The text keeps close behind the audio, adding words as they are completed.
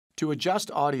To adjust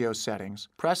audio settings,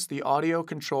 press the audio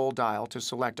control dial to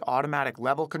select automatic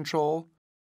level control,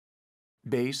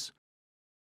 bass,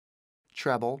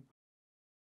 treble,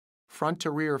 front to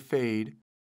rear fade,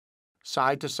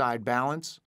 side to side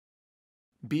balance,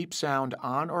 beep sound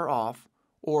on or off,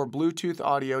 or Bluetooth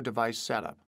audio device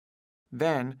setup.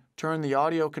 Then, turn the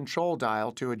audio control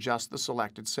dial to adjust the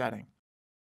selected setting.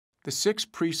 The 6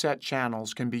 preset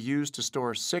channels can be used to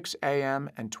store 6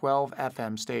 AM and 12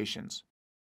 FM stations.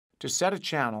 To set a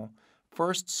channel,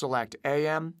 first select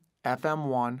AM,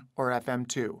 FM1, or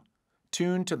FM2.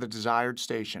 Tune to the desired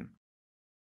station.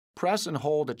 Press and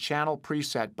hold a channel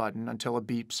preset button until a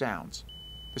beep sounds.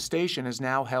 The station is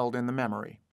now held in the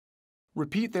memory.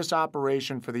 Repeat this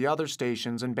operation for the other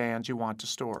stations and bands you want to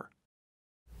store.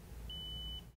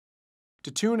 To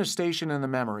tune a station in the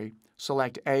memory,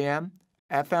 select AM,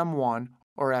 FM1,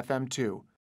 or FM2,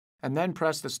 and then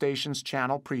press the station's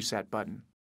channel preset button.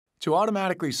 To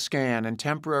automatically scan and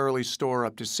temporarily store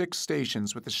up to 6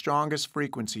 stations with the strongest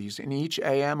frequencies in each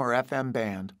AM or FM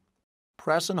band,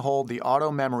 press and hold the Auto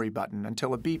Memory button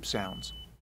until a beep sounds.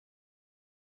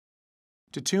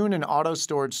 To tune an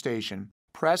auto-stored station,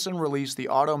 press and release the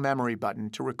Auto Memory button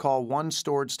to recall one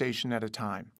stored station at a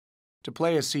time. To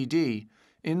play a CD,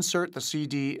 insert the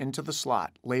CD into the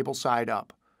slot, label side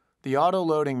up. The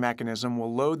auto-loading mechanism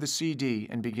will load the CD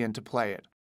and begin to play it.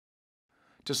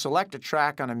 To select a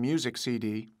track on a music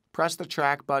CD, press the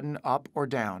track button up or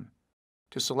down.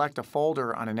 To select a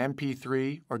folder on an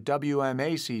MP3 or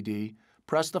WMA CD,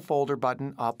 press the folder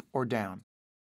button up or down.